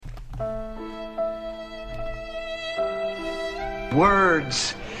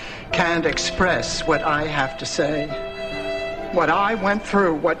Words can't express what I have to say. What I went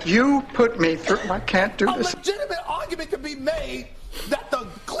through, what you put me through, I can't do this. A legitimate argument can be made that the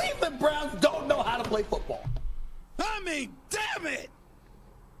Cleveland Browns don't know how to play football. I mean, damn it!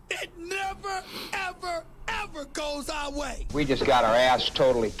 It never, ever, ever goes our way. We just got our ass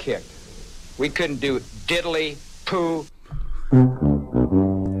totally kicked. We couldn't do diddly poo.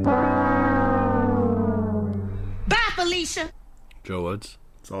 Bye, Felicia. Joe Woods.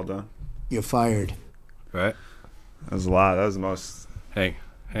 It's all done. You're fired. Right? That was a lot. That was the most. Hang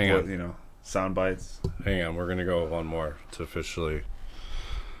on. You know, sound bites. Hang on. We're gonna go one more to officially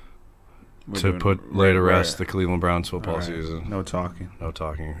We're put lay to rest the Cleveland Browns football season. No talking. No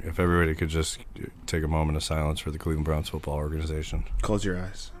talking. If everybody could just take a moment of silence for the Cleveland Browns football organization. Close your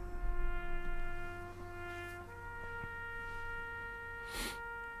eyes.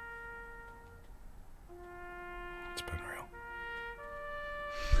 It's been real.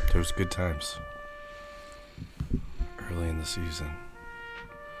 There was good times early in the season.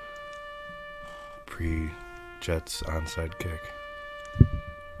 Pre-Jets onside kick.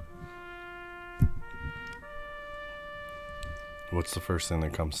 What's the first thing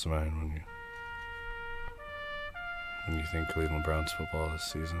that comes to mind when you think Cleveland Browns football this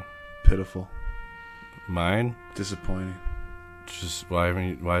season? Pitiful. Mine? Disappointing. Just why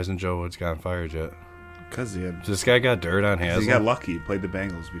hasn't Joe Woods gotten fired yet? Because he had. This guy got dirt on Haslam. He got lucky. He played the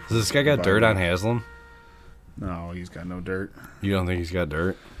Bengals before. This guy got dirt on Haslam? No, he's got no dirt. You don't think he's got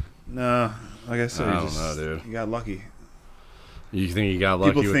dirt? No, like I said, I don't know, dude. He got lucky. You think he got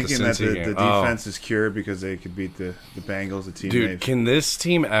lucky People with thinking the that the game? defense is cured because they could beat the Bengals, the team. Dude, can this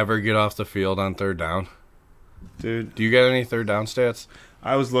team ever get off the field on third down? Dude, do you got any third down stats?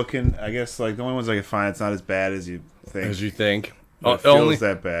 I was looking. I guess like the only ones I could find, it's not as bad as you think. As you think? It feels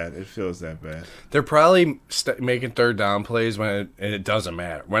that bad. It feels that bad. They're probably making third down plays and it doesn't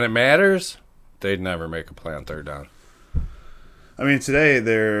matter. When it matters, they'd never make a play on third down. I mean, today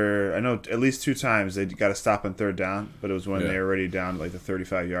I know at least 2 times they got to stop on third down, but it was when they were already down to like the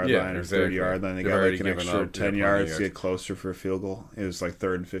 35-yard line or 30-yard line. They got like an extra 10 yards to get closer for a field goal. It was like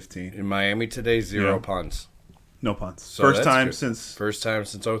 3rd and 15. In Miami today, 0 punts. No punts. So First time since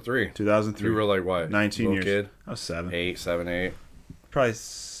 03. 2003. You were like what? 19 years. Kid? I was 7. 8. Probably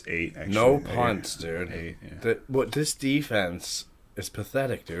 8, actually. No punts, dude. 8, yeah. This defense is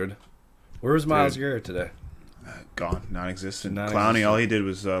pathetic, dude. Where was Myles Garrett today? Gone. Non-existent. Clowney, all he did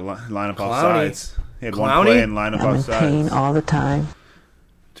was line up off sides. He had Clowney? one play and line up off sides. Pain all the time.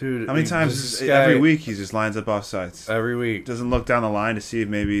 Dude, how many times every week he just lines up off sides? Every week. Doesn't look down the line to see if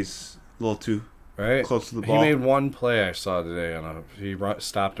maybe he's a little too close to the ball. He made one play I saw today he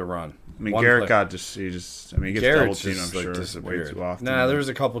stopped a run. I mean, Garrett he gets double teamed, I'm sure, disappeared. way too often. Nah, there was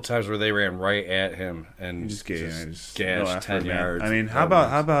a couple times where they ran right at him and just gashed 10 yards. I mean, how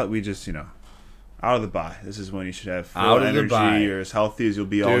about we just, out of the bye. This is when you should have full energy. You're as healthy as you'll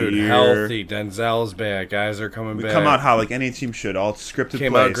be all year. Dude, healthy. Denzel's back. Guys are coming back. Come out how like any team should. All scripted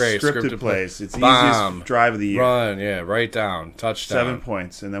Came plays. Out great. Scripted plays. It's the Bomb. easiest drive of the year. Run, yeah, right down. Touchdown. 7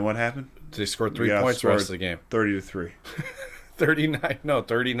 points. And then what happened? They scored 3 points the rest of the game. 30-3.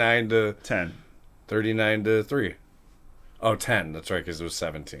 39 to 10. 39 to 3. Oh, 10. That's right, because it was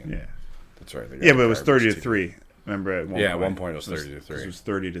 17. Yeah. That's right. Yeah, but it was 30-3. Remember at one point? Yeah, at one point it was 30-3. It was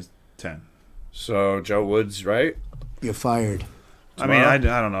 30-10. So, Joe Woods, right? You're fired. Tomorrow? I mean,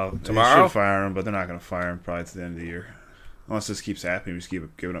 I don't know. Tomorrow? They should fire him, but they're not going to fire him probably to the end of the year. Unless this keeps happening, we just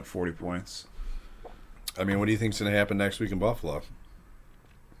keep giving up 40 points. I mean, what do you think's going to happen next week in Buffalo?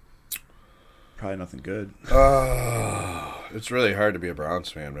 Probably nothing good. It's really hard to be a Browns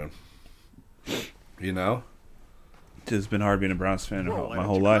fan, man. You know? It's been hard being a Browns fan my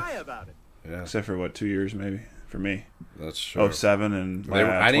whole life. Yeah. Except for, 2 years maybe, for me. That's true. 07 and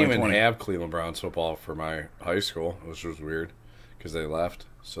I didn't even have Cleveland Browns football for my high school, which was weird because they left.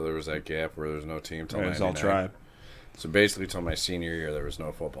 So there was that gap where there was no team till 99. It was all tribe. So basically till my senior year, there was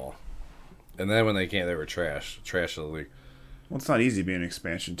no football. And then when they came, they were trash of the league. Well, it's not easy being an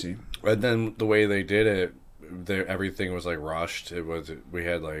expansion team. And then the way they did it, everything was like rushed. It was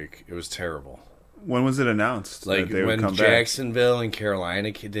terrible. When was it announced? Like that they would when come Jacksonville and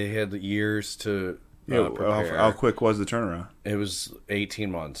Carolina, they had years to prepare. How quick was the turnaround? It was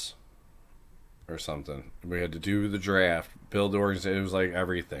 18 months or something. We had to do the draft, build the organization. It was like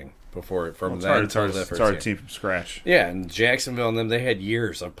everything before it. From that, it's hard to start a team from scratch. Yeah, and Jacksonville and them, they had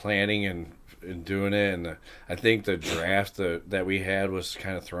years of planning and doing it. And I think the draft that we had was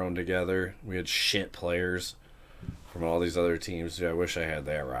kind of thrown together. We had shit players from all these other teams. Dude, I wish I had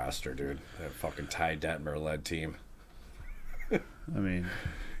that roster, dude. That fucking Ty Detmer-led team. I mean...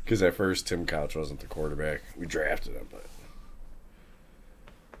 Because at first, Tim Couch wasn't the quarterback. We drafted him, but...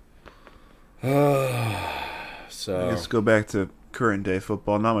 So let's go back to current day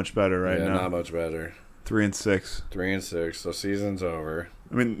football. Not much better now. Not much better. 3-6. 3-6. So season's over.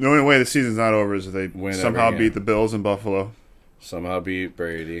 I mean, the only way the season's not over is if they Win somehow beat the Bills in Buffalo. Somehow beat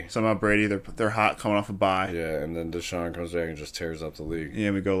Brady. They're hot coming off a bye. Yeah, and then Deshaun comes back and just tears up the league.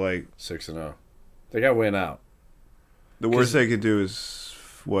 Yeah, we go like 6-0. They got to win out. The worst they could do is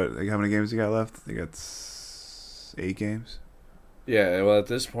what? Like how many games they got left? They got 8 games. Yeah, well, at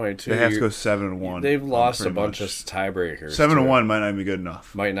this point too, they have to go 7-1. They've lost a bunch of tiebreakers. 7-1 might not be good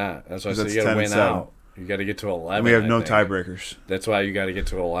enough. Might not. That's why I said you got to win out. You got to get to 11. And we have no tiebreakers. That's why you got to get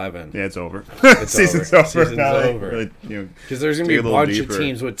to 11. Yeah, it's over. Season's over. Season's over. Really, because there's gonna be a bunch of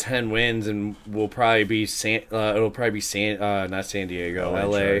teams with 10 wins, and we'll probably be not San Diego,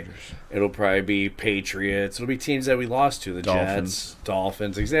 LA. Chargers. It'll probably be Patriots. It'll be teams that we lost to. The Jets,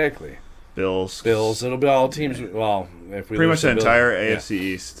 Dolphins, exactly. Bills. It'll be all teams. Well, if we pretty much the entire AFC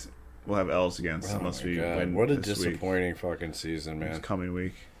East will have L's against unless we win. What a disappointing fucking season, man! This coming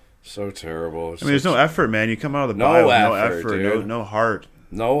week. So terrible. There's no effort, man. You come out of the bye with no effort, no heart.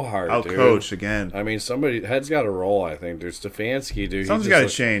 No heart, out coached again. I mean, head's got to roll, I think. Dude, Stefanski, dude. Something's got to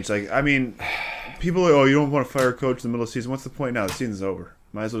change. Like, I mean, people are, you don't want to fire a coach in the middle of the season. What's the point now? The season's over.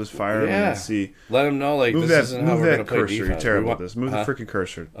 Might as well just fire him and see. Let him know, like, this isn't how we're going to play defense. You're terrible at this. Move the freaking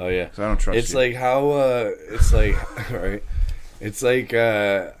cursor. Oh, yeah. Because I don't trust you. It's like how, right? It's like,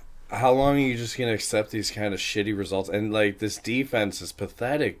 how long are you just going to accept these kind of shitty results? And, like, this defense is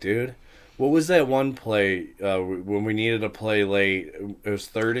pathetic, dude. What was that one play when we needed a play late? It was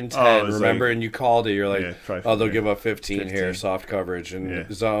 3rd and 10, remember? And you called it. You're like, they'll give up 15 here, soft coverage. And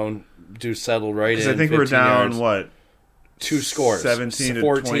zone, settled right in. Because I think we're down, yards. 2 scores. 17 to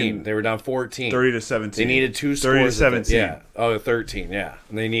 14. 20. They were down 14. 30 to 17. They needed 2 scores. 30 to 17. Yeah. Oh, 13, yeah.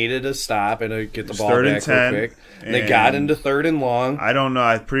 And they needed to stop and get the ball 3rd back and 10, real quick. And they got into 3rd and long. I don't know.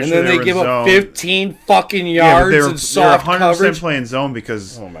 I'm pretty and sure then they give up up 15 fucking yards and soft they were 100% coverage. Playing zone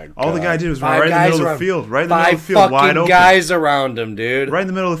because all the guy did was run right in the middle of the field. Right in the middle of the field, wide open. 5 guys around him, dude. Right in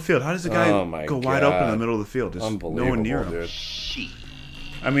the middle of the field. How does the guy go wide open in the middle of the field? Just no one near him. Dude.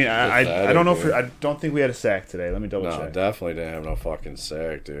 I mean, I don't know if I don't think we had a sack today. Let me double check. No, definitely didn't have no fucking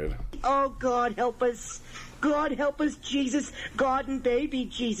sack, dude. Oh, God help us. God help us, Jesus. God and baby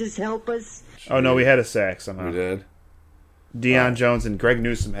Jesus help us. Oh, no, we had a sack somehow. We did? Deion Jones and Greg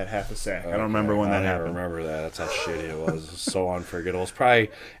Newsome had half a sack. I don't remember when that happened. I remember that. That's how shitty it was. It was so unforgettable. It's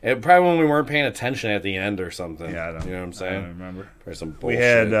probably when we weren't paying attention at the end or something. Yeah, I don't. You know what I'm saying? I don't remember. Probably some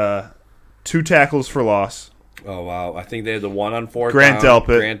bullshit. We had 2 tackles for loss. Oh, wow. I think they had the one on 4th Grant down.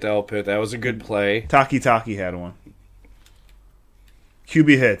 Delpit. Grant Delpit. That was a good play. Taki had one.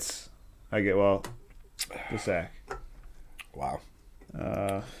 QB hits. The sack. Wow.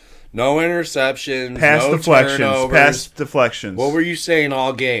 No interceptions. Pass no deflections. Turnovers. Pass deflections. What were you saying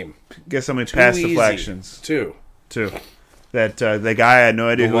all game? Guess how many pass deflections? 2. That the guy, I had no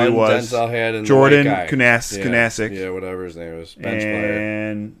idea who he was. Denzel had and Jordan Kunasik. Yeah, whatever his name was. Bench player.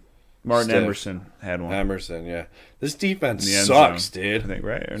 And Martin Emerson had one. Emerson, yeah. This defense sucks, dude. I think,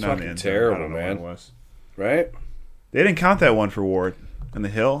 right? Or it's not fucking terrible, man. It was. Right? They didn't count that one for Ward. And the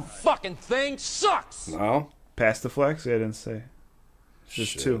hill. Fucking thing sucks. No? Pass the flex? They didn't say. It's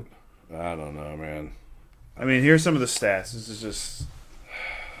just 2. I don't know, man. I mean, here's some of the stats. This is just...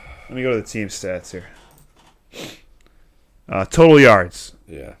 Let me go to the team stats here. Total yards.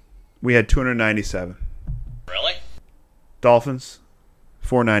 Yeah. We had 297. Really? Dolphins,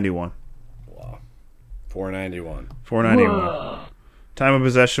 491. Wow. 491. 491. Whoa. Time of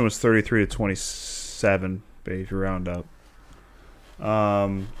possession was 33 to 27, if you round up.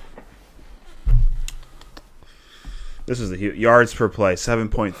 This is the yards per play,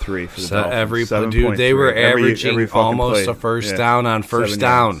 7.3 for the Dolphins. Dude, they were averaging almost a first down on first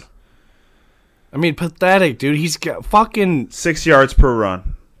down. Yards. I mean, pathetic, dude. He's got fucking 6 yards per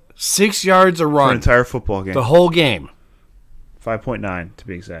run. 6 yards a run. For an entire football game. The whole game. 5.9 to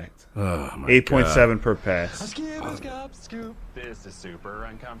be exact. Oh, my 8.7 per pass. This is super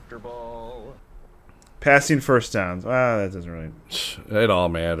uncomfortable. Passing first downs. Well, that doesn't really... It all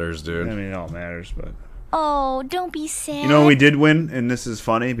matters, dude. I mean, it all matters, but... Oh, don't be sad. You know, we did win, and this is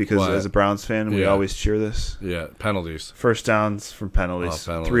funny because what? As a Browns fan, we always cheer this. Yeah, penalties. First downs from penalties.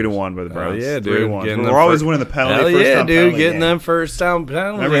 3-1 by the Browns. Yeah, dude. 3-1. We're always winning the penalty. Hell yeah, dude. Getting them first down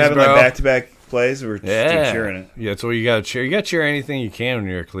penalties, Remember having bro. like back-to-back plays? We're cheering it. Yeah, that's what you got to cheer. You got to cheer anything you can when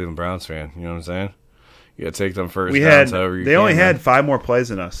you're a Cleveland Browns fan. You know what I'm saying? You got to take them first downs however you can. They only had 5 more plays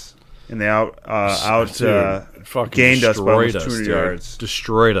than us. And they gained us by almost 200 yards.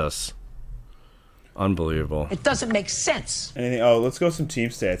 Destroyed us. Unbelievable. It doesn't make sense. Let's go some team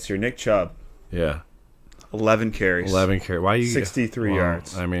stats here. Nick Chubb. Yeah. 11 carries. Why you 63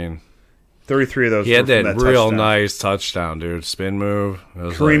 yards. I mean, 33 of those. He had that real touchdown. nice touchdown, dude. Spin move.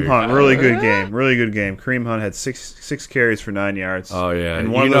 Kareem Hunt, really good game. Really good game. Kareem Hunt had six carries for 9 yards. Oh, yeah.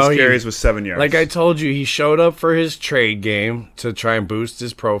 And one of those carries was 7 yards. Like I told you, he showed up for his trade game to try and boost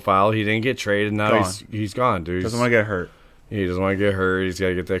his profile. He didn't get traded. Now he's gone, dude. Doesn't want to get hurt. He doesn't want to get hurt. He's got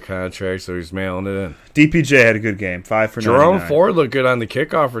to get that contract, so he's mailing it in. DPJ had a good game. 5 for 99. Jerome Ford looked good on the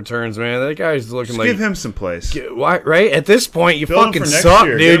kickoff returns, man. That guy's looking Just give him some plays. Right? At this point, you Build fucking suck,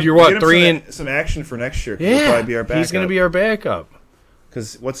 year. dude. You're what, 3 and... Some action for next year. Yeah. He'll probably be our backup. He's going to be our backup.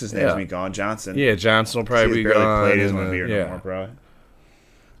 Because what's his name's be gone? Johnson. Yeah, Johnson will probably be gone. Played. He doesn't want to be here no more, bro.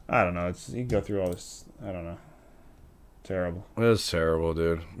 I don't know. You can go through all this. I don't know. Terrible. It was terrible,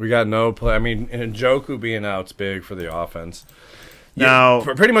 dude. We got no play. I mean, Njoku being out's big for the offense. Now,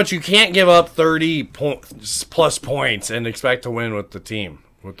 pretty much, you can't give up 30 plus points and expect to win with the team,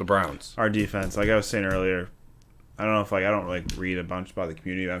 with the Browns. Our defense, like I was saying earlier, I don't know if I don't read a bunch about the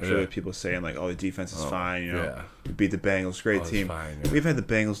community. But I'm sure there's people saying oh, the defense is fine. You know, we beat the Bengals, great team. Fine, We've had the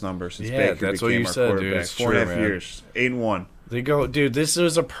Bengals number since Baker became our quarterback. 4.5 years, 8-1. They go, dude. This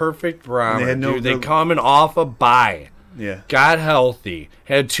was a perfect barometer. They coming off a bye. Yeah, got healthy,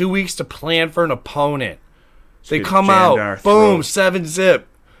 had 2 weeks to plan for an opponent. They come out, boom, 7-zip.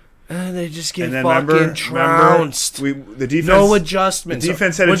 And they just get fucking trounced. The defense, no adjustments. The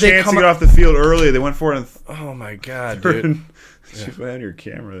defense had a chance to get off the field early. They went for it. Oh, my God, dude. Just went on your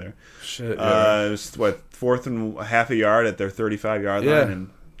camera there. Shit, It was, 4th and half a yard at their 35-yard line and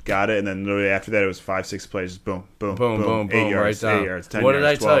got it. And then literally after that, it was 5-6 plays. Boom, boom, boom. 8 yards, right down. 8 yards, 10 what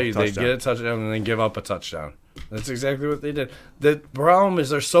yards, did I tell you? touchdown. They get a touchdown and then give up a touchdown. That's exactly what they did. The problem is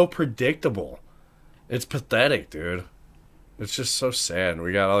they're so predictable. It's pathetic, dude. It's just so sad.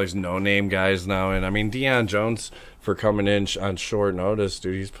 We got all these no-name guys now, and I mean Deion Jones for coming in on short notice,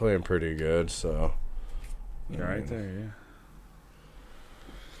 dude. He's playing pretty good, so you're right there, yeah.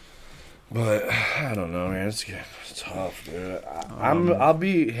 But I don't know, man. It's tough, dude. I'll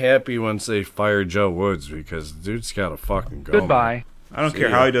be happy once they fire Joe Woods because dude's got to fucking go. Goodbye. Man. I don't care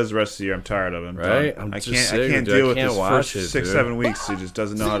how he does the rest of the year. I'm tired of him. Right? I can't deal with this first 6-7 weeks. He just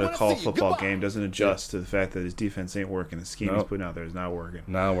doesn't know how to call a football game. Doesn't adjust to the fact that his defense ain't working. The scheme he's putting out there is not working.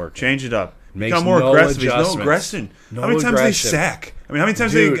 Not working. Change it up. Become more aggressive. He's no aggression. How many times they sack? I mean, how many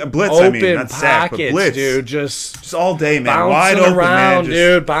times they blitz? I mean, not sack, but blitz, dude. Just all day, man. Bouncing Wide open, around, man.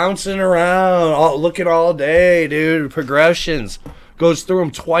 Dude. Bouncing around, looking all day, dude. Progressions goes through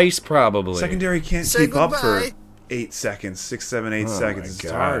them twice, probably. Secondary can't keep up for 8 seconds, 6, 7, 8 seconds.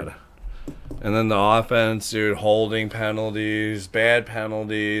 It's hard. And then the offense, dude, holding penalties, bad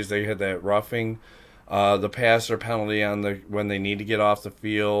penalties. They had that roughing, the passer penalty on when they need to get off the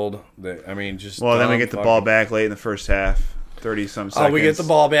field. Then we get the ball back late in the first half, 30-some seconds. Oh, we get the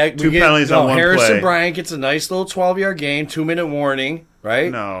ball back. Two penalties on one play. Harrison Bryant gets a nice little 12-yard game, 2-minute warning,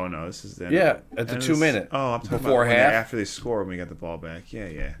 right? No, this is then. Yeah, at the 2-minute. Oh, I'm talking before about half after they score when we got the ball back.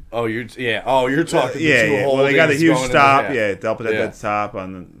 Yeah. Oh, you're talking. Yeah. Well, they got a huge stop. Yeah, Delpit at the top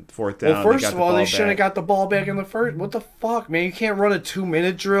on the 4th down. Well, first of all, they shouldn't have got the ball back in the first. What the fuck, man? You can't run a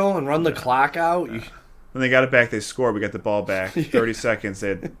 2-minute drill and run the clock out. When they got it back, they scored. We got the ball back. 30 seconds. They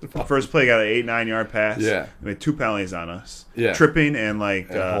had, first play got an 8-9 pass. Yeah. We had 2 penalties on us. Yeah. Tripping and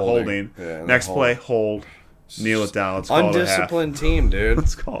holding. Yeah, next play, hold. Kneel it down. Let's call it a half. Undisciplined team, dude.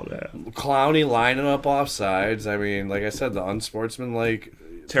 Let's call it that. Clowney lining up off sides. I mean, like I said, the unsportsmanlike.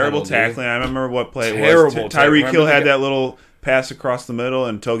 Terrible tackling. I remember what play it was. Tyreek Hill had that little pass across the middle,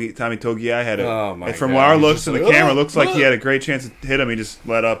 and Tommy Togiai had it. Oh, my and from God. our looks in the camera, it looks like he had a great chance to hit him. He just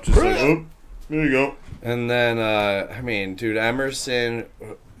let up. Just oop. There you go. And then, dude, Emerson,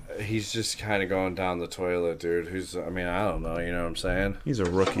 he's just kind of going down the toilet, dude. I don't know, you know what I'm saying? He's a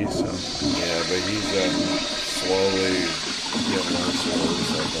rookie, so. Yeah, but he's slowly getting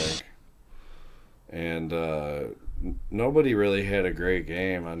worse, I think. And nobody really had a great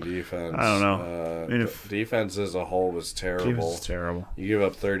game on defense. I don't know. Defense as a whole was terrible. Defense is terrible. You give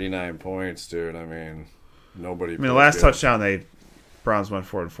up 39 points, dude. Nobody. The last touchdown Browns went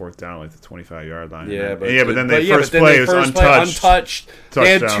for it 4th down, like the 25-yard line. Yeah, but then the first play was untouched.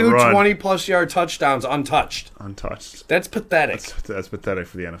 They had 2 20-plus yard touchdowns untouched. That's pathetic. That's pathetic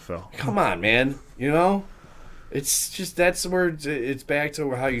for the NFL. Come on, man. You know? It's just that's where it's back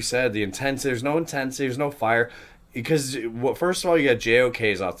to how you said the intensity. There's no intensity. There's no fire. Because, first of all, you got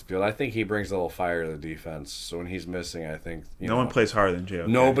JOK's off the field. I think he brings a little fire to the defense. So when he's missing, I think... No one plays harder than JOK.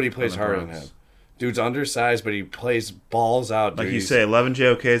 Nobody plays harder than him. Dude's undersized, but he plays balls out. Like you say, 11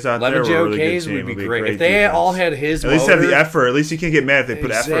 JOKs out 11 there. 11 JOKs would be great. If they all had his motor. At least have the effort. At least you can't get mad if they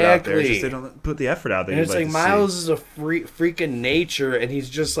put effort out there. It's just they don't put the effort out there. And it's like Miles is a freaking nature, and he's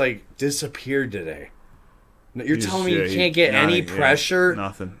just, disappeared today. You're telling me you can't get any pressure?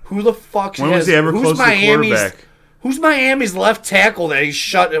 Nothing. Who the fuck when was he ever close to the quarterback? Who's Miami's left tackle that he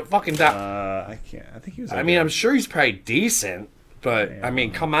shut it fucking down? I can't. I think he was. I mean, I'm sure he's probably decent, but I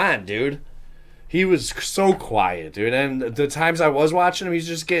mean, come on, dude. He was so quiet, dude. And the times I was watching him, he's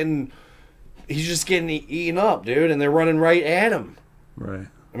just getting eaten up, dude. And they're running right at him. Right.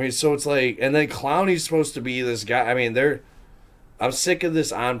 I mean, so it's like, and then Clowney's supposed to be this guy. I mean, I'm sick of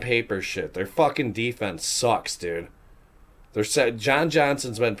this on paper shit. Their fucking defense sucks, dude. John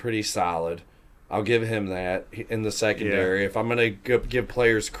Johnson's been pretty solid. I'll give him that in the secondary. Yeah. If I'm gonna give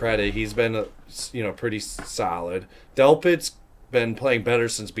players credit, he's been pretty solid. Delpit's been playing better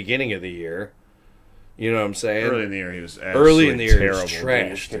since beginning of the year. You know what I'm saying? Early in the year he was terrible.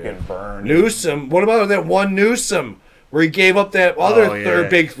 Trash. Newsom. What about that one Newsom where he gave up that other third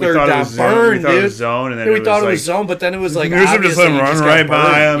down burn, dude? We thought it was zone, and then we thought it was zone, but then it was like Newsom just let him run right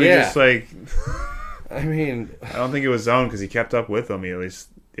by him. Yeah. Just like. I mean, I don't think it was zone because he kept up with him. At least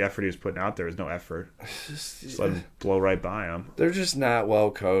the effort he was putting out there was no effort. Just let him blow right by him. They're just not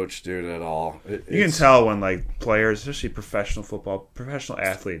well coached, dude, at all. You can tell when like players, especially professional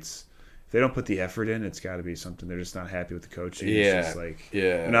athletes, if they don't put the effort in, it's got to be something. They're just not happy with the coaching. Yeah, it's just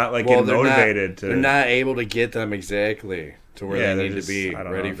they're not like getting motivated. They're not able to get them exactly to where they need to be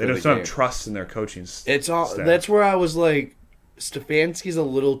ready for the game. They don't have trust in their coaching. It's all. Staff. That's where I was like, Stefanski's a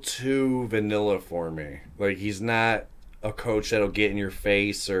little too vanilla for me. Like he's not a coach that'll get in your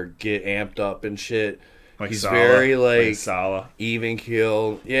face or get amped up and shit. Like he's Saleh, very like even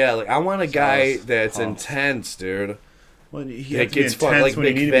keel. Yeah, like I want a guy that's intense, dude. Well, he gets fun, like when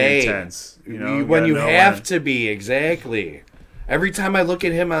you need to be intense. When you have to be, exactly. Every time I look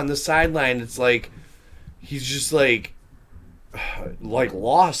at him on the sideline, it's like he's just like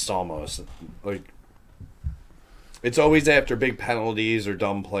lost almost. Like it's always after big penalties or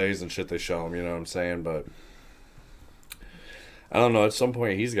dumb plays and shit they show him. You know what I'm saying? But I don't know. At some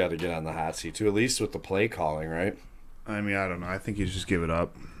point, he's got to get on the hot seat too, at least with the play calling, right? I mean, I don't know. I think you just give it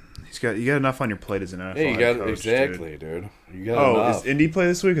up. You got enough on your plate as an NFL coach, exactly, dude. You got enough. Is Indy play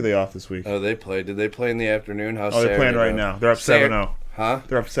this week or are they off this week? Oh, they played. Did they play in the afternoon? They're playing right now. They're up 7-0. Huh?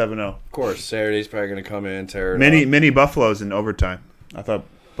 They're up 7-0. Of course, Saturday's probably going to come in and tear it up. Mini Buffalo's in overtime. I thought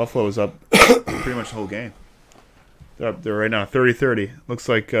Buffalo was up pretty much the whole game. They're up there right now, 30-30. Looks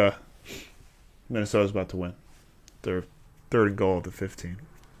like Minnesota's about to win. Their third goal of the 15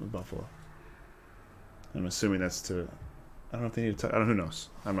 with Buffalo. I'm assuming that's to... I don't know if they need to... who knows?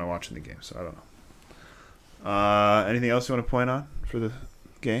 I'm not watching the game, so I don't know. Anything else you want to point on for the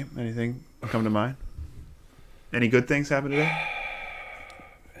game? Anything come to mind? Any good things happen today?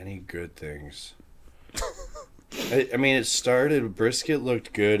 Any good things? I mean, it started... Brisket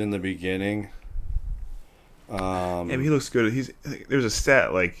looked good in the beginning. Yeah, but he looks good. There's a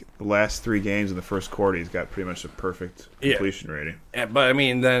stat like the last 3 games in the first quarter, he's got pretty much a perfect completion rating. Yeah, but I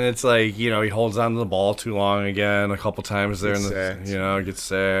mean, then it's like he holds on to the ball too long again a couple times there, gets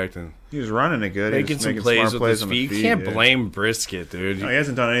sacked and he was running it good, making some plays with his feet. You can't blame Brisket, dude. No, he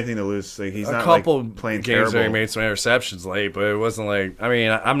hasn't done anything to lose. Like he's not couple playing games terrible. Where he made some interceptions late, but it wasn't like. I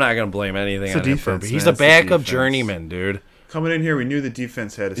mean, I'm not gonna blame anything on him. But he's a backup journeyman, dude. Coming in here, we knew the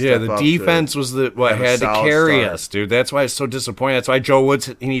defense had to step up. The defense was what had to carry us, dude. That's why it's so disappointing. That's why Joe Woods,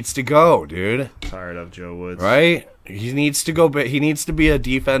 he needs to go, dude. Tired of Joe Woods. Right? He needs to go, but he needs to be a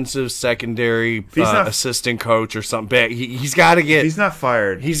defensive secondary assistant coach or something. He's got to get... He's not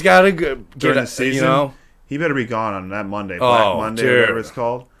fired. He's got to get during the season. He better be gone on that Monday. Black Monday, dude. Or whatever it's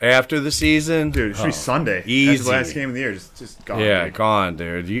called. After the season? Dude, it should be Sunday. Easy. That's the last game of the year. Just gone. Yeah, gone,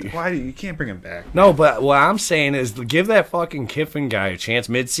 dude. You can't bring him back. No, but what I'm saying is give that fucking Kiffin guy a chance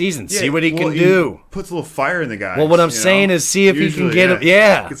mid-season. See what he can do. Puts a little fire in the guy. Well, what I'm saying is see if he can get him.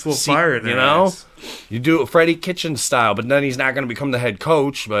 Yeah. Gets a little fire in there. You do it Freddie Kitchens style, but then he's not going to become the head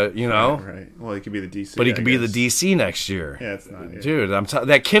coach, but Right. Well, he could be the DC. But he could be the DC next year. Yeah, it's not. Yeah. Dude,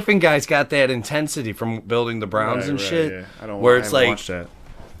 that Kiffin guy's got that intensity from building the Browns and shit. Yeah. I haven't watched that.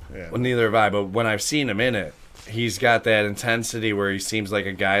 Yeah. Well, neither have I, but when I've seen him in it, he's got that intensity where he seems like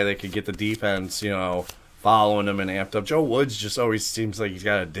a guy that could get the defense, following him and amped up. Joe Woods just always seems like he's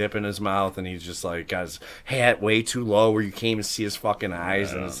got a dip in his mouth and he's just like got his hat way too low where you can't even see his fucking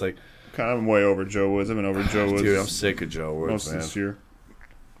eyes, and it's like... I'm way over Joe Woods. I've been over Joe Woods. Dude, I'm sick of Joe Woods, most this year.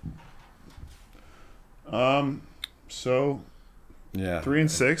 So... Yeah,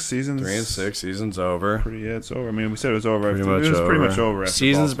 3-6 seasons. 3-6 season's over. It's over. I mean, we said it was over. Pretty much over. After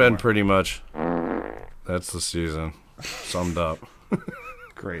season's Baltimore. Been pretty much. That's the season, summed up.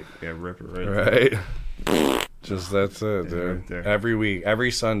 Great, yeah, rip it right. Just that's it, dude. Right there. Every week,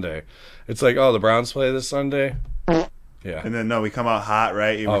 every Sunday, it's like, oh, the Browns play this Sunday. Yeah. And then we come out hot,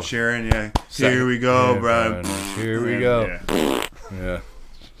 right? You were cheering, yeah. Here we go, bro. Here we go. Yeah.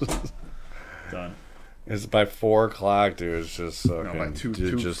 Done. It's by 4 o'clock, dude. It's just fucking, by two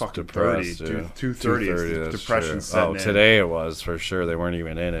just fucking depressed, 30, dude. 2:30. Depression setting in. Today it was for sure. They weren't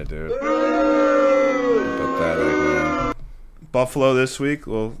even in it, dude. Pathetic, man. Buffalo this week.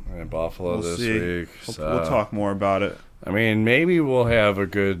 Buffalo this week. We'll talk more about it. I mean, maybe we'll have a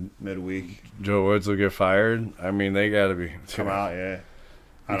good midweek. Joe Woods will get fired. I mean, they got to be come out, yeah.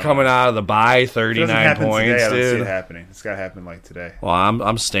 Coming out of the bye, 39 points, today, I don't dude. see it happening. It's got to happen like today. Well,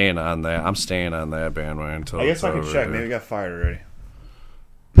 I'm staying on that. I'm staying on that bandwagon until I guess I can over, check. dude. Maybe he got fired already.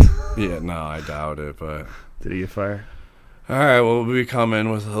 Yeah, no, I doubt it. But did he get fired? All right, well, we'll be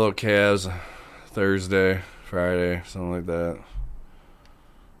coming with a little Cavs Thursday, Friday, something like that.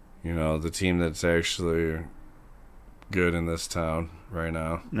 You know, the team that's actually good in this town right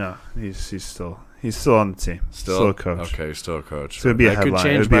now. No, he's still on the team. Still a coach. Okay, still a coach. So it'd be a headline.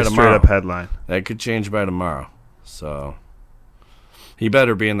 It'd be a straight up headline. That could change by tomorrow. So he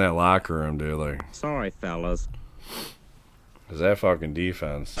better be in that locker room, dude. Like, sorry, fellas. Cause that fucking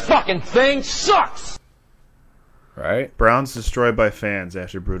defense. Fucking thing sucks. Right? Browns destroyed by fans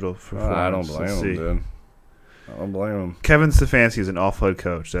after brutal performance. I don't blame him, dude. I don't blame him. Kevin Stefanski is an awful head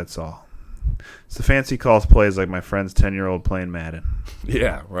coach. That's all. Stefanski calls plays like my friend's 10-year-old playing Madden.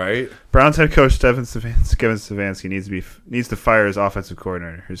 Yeah, right. Browns head coach Kevin Stefanski needs to fire his offensive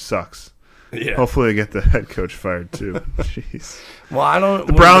coordinator, who sucks. Yeah. Hopefully, they get the head coach fired too. Jeez. Well, I don't.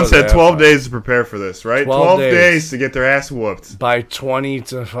 The Browns had 12 days to prepare for this, right? 12 days to get their ass whooped by 20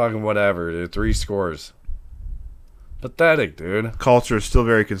 to fucking whatever, dude. 3 scores. Pathetic, dude. Culture is still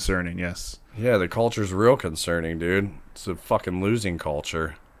very concerning. Yes. Yeah, the culture's real concerning, dude. It's a fucking losing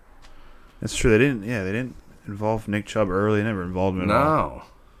culture. That's true. They didn't involve Nick Chubb early. They never involved him at all.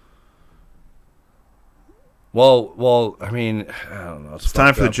 Well, I mean, I don't know. It's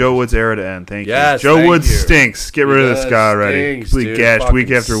time for the Joe Woods era to end. Thank you. Yes, Joe Woods stinks. Get rid of this guy already. Complete gashed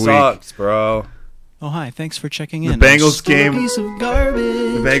week after week. Sucks, bro. Oh, hi. Thanks for checking in. The Bengals game. Piece of garbage.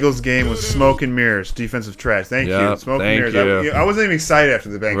 The Bengals game was smoke and mirrors. Defensive trash. Thank you. Smoke and mirrors. I wasn't even excited after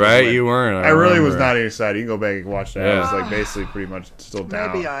the Bengals. Right, win. You weren't. I really was not even excited. You can go back and watch that. Yeah. I was like basically pretty much still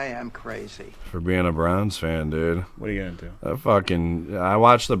down. Maybe I am crazy. For being a Browns fan, dude. What are you gonna do? I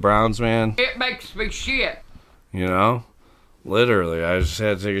watched the Browns, man. It makes me shit. You know, literally, I just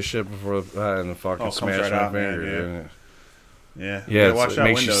had to take a shit before and the fucking smash my finger, dude. Yeah, it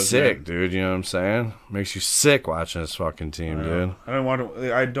makes you sick, dude. You know what I'm saying? Makes you sick watching this fucking team, dude. I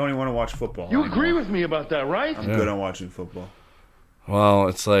don't even want to watch football. You agree with me about that, right? I'm good on watching football. Well,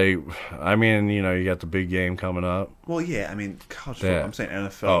 it's like, I mean, you know, you got the big game coming up. Well, yeah, I mean, college football. I'm saying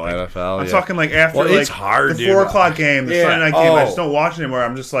NFL. Oh, NFL. I'm talking like after it's hard, the 4 o'clock game, the Sunday night game. I just don't watch anymore.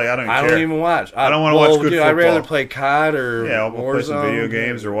 I'm just like, I don't care. I don't even watch. I don't want to watch good football. I'd rather play COD or I'll play some video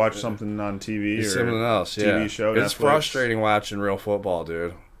games or watch something on TV or something else. TV show. It's Netflix. frustrating watching real football,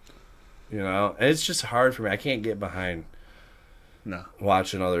 dude. You know, and it's just hard for me. I can't get behind. No.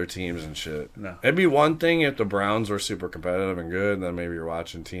 Watching other teams and shit. No. It'd be one thing if the Browns were super competitive and good, and then maybe you're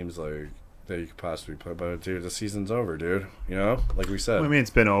watching teams like that you could possibly play. But dude, the season's over, dude. You know, like we said. Well, I mean,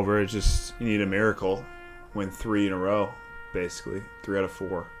 it's been over. It's just you need a miracle. Win 3 in a row, basically 3 out of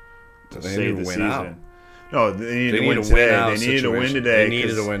 4 to save the season. Out. No, they need to win today. They needed to win today. They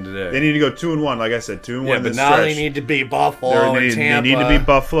needed to win today. They need to go 2-1. Like I said, 2-1. Yeah, but now they need to beat Buffalo and Tampa. They need to beat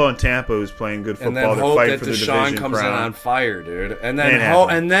Buffalo and Tampa, who's playing good football to fight for the division crown. And then hope that Deshaun comes in on fire, dude. And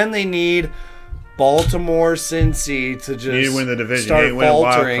then they need Baltimore, Cincy to just win the division. Start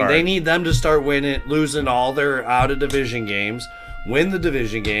faltering. They need them to start losing all their out of division games, win the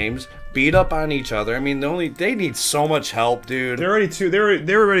division games. Beat up on each other. I mean, they need so much help, dude. They're already they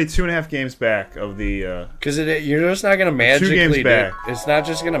were already 2.5 games back of the. Because you're just not gonna magically. 2 games back. It's not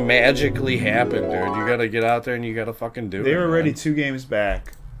just gonna magically happen, dude. You gotta get out there and you gotta fucking do it. They were already 2 games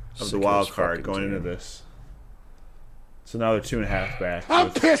back of the wild card going into this. So now they're 2.5 back.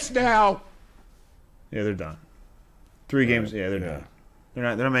 I'm pissed now. Yeah, they're done. 3 games. Yeah, they're done.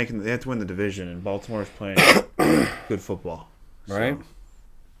 They're not making. They have to win the division, and Baltimore's playing good football. Right.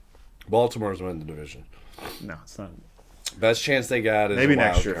 Baltimore's winning the division. No, it's not. Best chance they got is maybe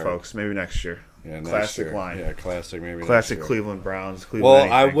next year, folks. Maybe next year. Yeah, classic line. Yeah, classic. Maybe classic next year. Cleveland Browns.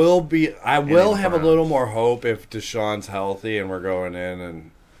 Cleveland I will have a little more hope if Deshaun's healthy and we're going in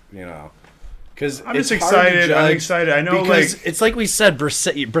and because I'm just excited. I'm excited. I know because it's like we said,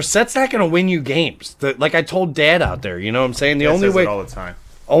 Brissett's not going to win you games. Like I told Dad out there, you know what I'm saying? The only way all the time.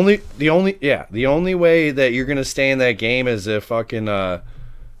 The only way that you're going to stay in that game is if fucking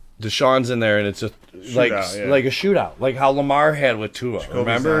Deshaun's in there, and it's just like a shootout, like how Lamar had with Tua. Jacoby's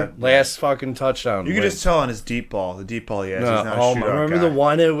Remember last fucking touchdown? You can just tell on his deep ball, the deep ball he has. No, he's not a shootout remember guy. the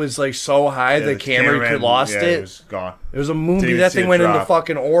one? It was like so high the camera lost it. It was gone. It was a movie. That thing went into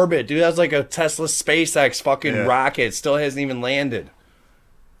fucking orbit, dude. That was like a Tesla SpaceX fucking rocket. It still hasn't even landed.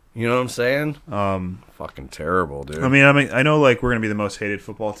 You know what I'm saying? Fucking terrible, dude. I mean, I know like we're gonna be the most hated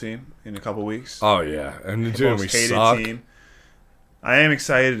football team in a couple weeks. Oh yeah, and the dude, most we hated suck. team. I am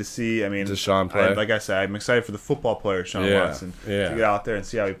excited to see. I mean, Deshaun play. Like I said, I'm excited for the football player, Sean Watson, to get out there and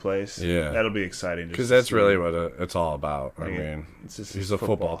see how he plays. Yeah, that'll be exciting. Because that's really what it's all about. Like, I mean, it's just he's a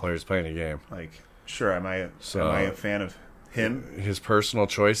football player. He's playing a game. Like, sure, am I a fan of him? His personal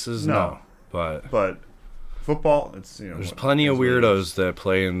choices, no. But football, it's there's plenty of weirdos that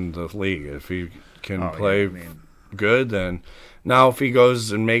play in the league. If he can play good, then now if he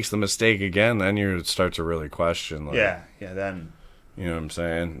goes and makes the mistake again, then you start to really question. Like, then. You know what I'm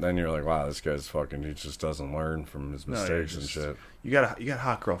saying? Then you're like, wow, this guy's fucking. He just doesn't learn from his mistakes and shit. You got a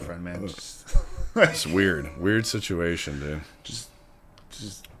hot girlfriend, man. It's weird situation, dude.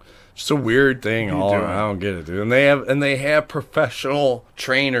 Just a weird thing. I don't get it, dude. And they have professional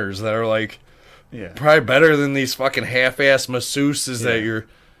trainers that are like, probably better than these fucking half-ass masseuses that you're.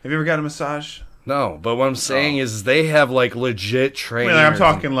 Have you ever got a massage? No, but what I'm saying is they have like legit trainers. I mean, I'm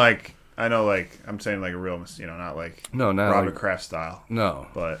talking like. I know, like, I'm saying, like, a real, not like not Robert like, Kraft style. No.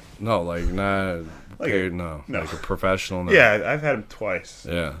 But. No, like, not like paid, no. Like a professional. No. Yeah, I've had them twice.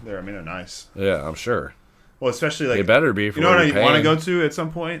 Yeah. They're nice. Yeah, I'm sure. Well, especially, like. They better be. For you know what I want to go to at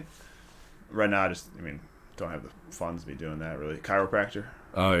some point? Right now, don't have the funds to be doing that, really. Chiropractor.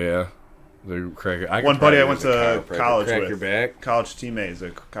 Oh, yeah. One buddy I went to college with. Your back? College teammate is a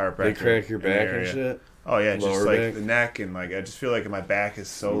chiropractor. They crack your back and shit? Oh yeah, just like the neck and like I just feel like my back is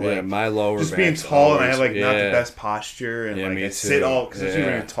so like my lower just back being tall and I have like not the best posture and like me I too. sit all because when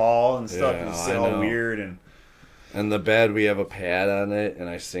you're tall and stuff you sit all weird and the bed we have a pad on it and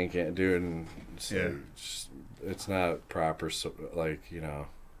I sink it, dude, and so it's not proper. So like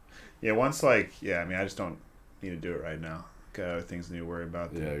once like I mean I just don't need to do it right now. Got other things to worry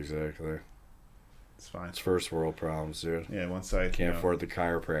about. Yeah, exactly. It's fine. It's first world problems, dude. Yeah, once I can't afford the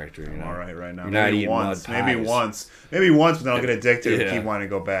chiropractor. I'm all right now. You're not eating mud pies. Maybe once, but then I'll get addicted and keep wanting to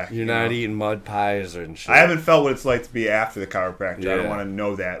go back. You're not eating mud pies and shit. I haven't felt what it's like to be after the chiropractor. I don't want to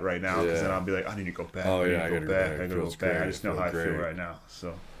know that right now because then I'll be like, I need to go back. Oh I gotta go back. Great. I just know how I feel right now.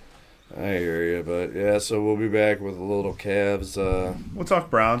 So I hear you, but so we'll be back with a little Cavs. We'll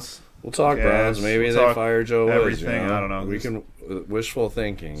talk Browns. We'll talk Browns. Maybe they fire Joe Woods. Everything. I don't know. We can wishful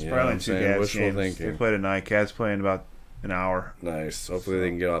thinking. It's you probably know what I'm saying? Wishful thinking. They play tonight. Cavs play in about an hour. Nice. Hopefully they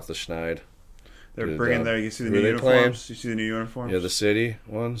can get off the schneid. They're bringing there. You see the new uniforms. You see the new uniforms. Yeah, the city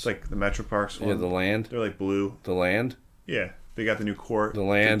ones. It's like the Metro Parks one. Yeah, the land. They're like blue. The land. Yeah, they got the new court. The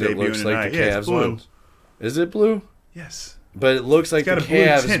land. It looks like the Cavs ones. Is it blue? Yes. But it looks like the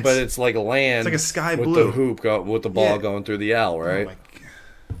Cavs, but it's like a land. It's like a sky with blue. The hoop with the ball going through the L, right? Oh my God.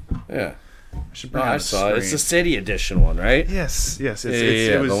 Yeah. I saw it. It's the city edition one, right? Yes. It was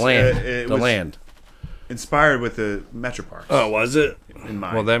the land. The land. Inspired with the Metro Parks. Oh, was it? In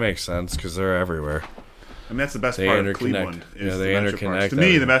mind. Well, that makes sense because they're everywhere. I mean, that's the best part of Cleveland. They interconnect. To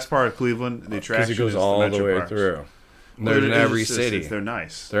me, the best part of Cleveland, the attraction, it goes all the way through. They're in every city. They're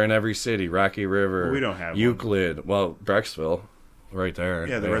nice. They're in every city. Rocky River. Well, we don't have Euclid. One. Well, Brecksville, right there.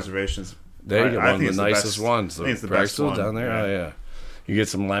 Yeah, the reservations. They get one of the nicest ones. I think it's the best one down there. Yeah. Oh yeah. You get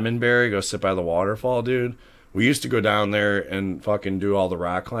some Lemonberry. Go sit by the waterfall, dude. We used to go down there and fucking do all the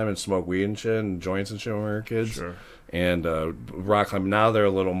rock climbing, smoke weed and shit, and joints and shit when we were kids. Sure. And rock climbing. Now they're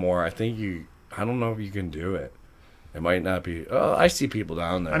a little more. I don't know if you can do it. It might not be. Oh, I see people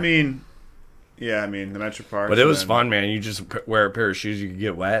down there. I mean, the Metro Parks. But it was fun, man. You just wear a pair of shoes. You could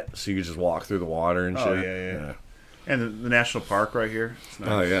get wet, so you could just walk through the water and shit. Oh yeah. And the national park right here. It's nice.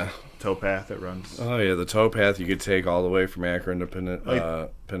 Oh yeah. Towpath that runs. Oh yeah, the towpath you could take all the way from Akron to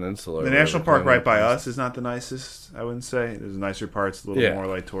Peninsula. The national park right by us is not the nicest. I wouldn't say. There's nicer parts, a little more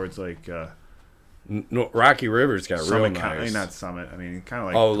like towards like. Rocky River's got Summit, real nice. Not Summit. I mean, kind of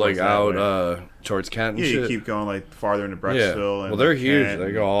like. Oh, like out towards Kent. And you keep going like farther into Brecksville. Yeah. And well, they're huge. Kent.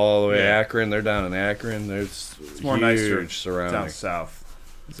 They go all the way Akron. They're down in Akron. It's more nicer surrounding down south.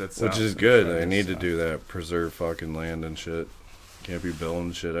 Which is good. They need to do that. Preserve fucking land and shit. Can't be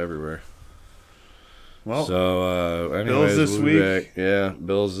building shit everywhere. Well, so anyways, Bills this week. Yeah,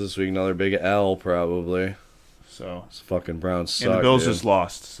 Bills this week. Another big L probably. So it's fucking Browns suck. And the Bills dude. just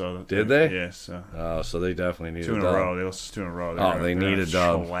lost. So did they? Yeah. So. Oh, so they definitely need 2 in a row. They lost 2 in a row. They need a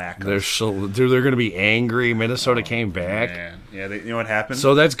dub. They're going to be angry. Minnesota came back. Man. Yeah. You know what happened?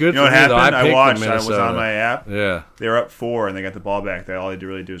 So that's good. You know for what me, happened? I watched. I was on my app. Yeah. They were up 4 and they got the ball back. All they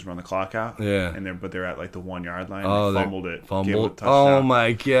really do is run the clock out. Yeah. But they're at like the 1 yard line. Oh, they fumbled it. Fumbled. Oh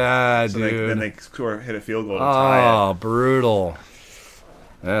my god, so dude. Then they hit a field goal to tie it. Oh, brutal.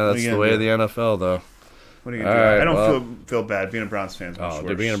 Yeah, that's the way of the NFL, though. What are you gonna do? I don't feel bad. Being a Browns fan is much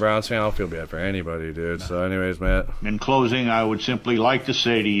worse. Being a Browns fan, I don't feel bad for anybody, dude. No. So, anyways, Matt. In closing, I would simply like to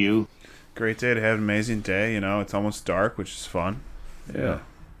say to you, great day to have an amazing day. It's almost dark, which is fun. Yeah.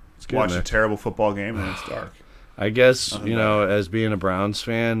 Watch a terrible football game and it's dark. I guess, as being a Browns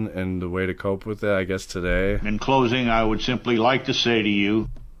fan and the way to cope with it, I guess today. In closing, I would simply like to say to you,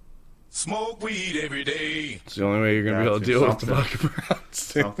 smoke weed every day. It's the only way you're going to be able to deal with the fucking Browns.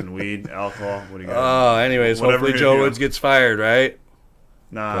 Something, weed, alcohol, what do you got? Oh, anyways, hopefully Joe Woods gets fired, right?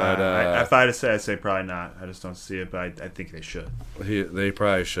 Nah, but, if I had to say, I'd say probably not. I just don't see it, but I think they should. They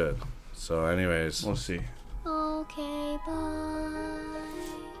probably should. So, anyways. We'll see. Okay, bye.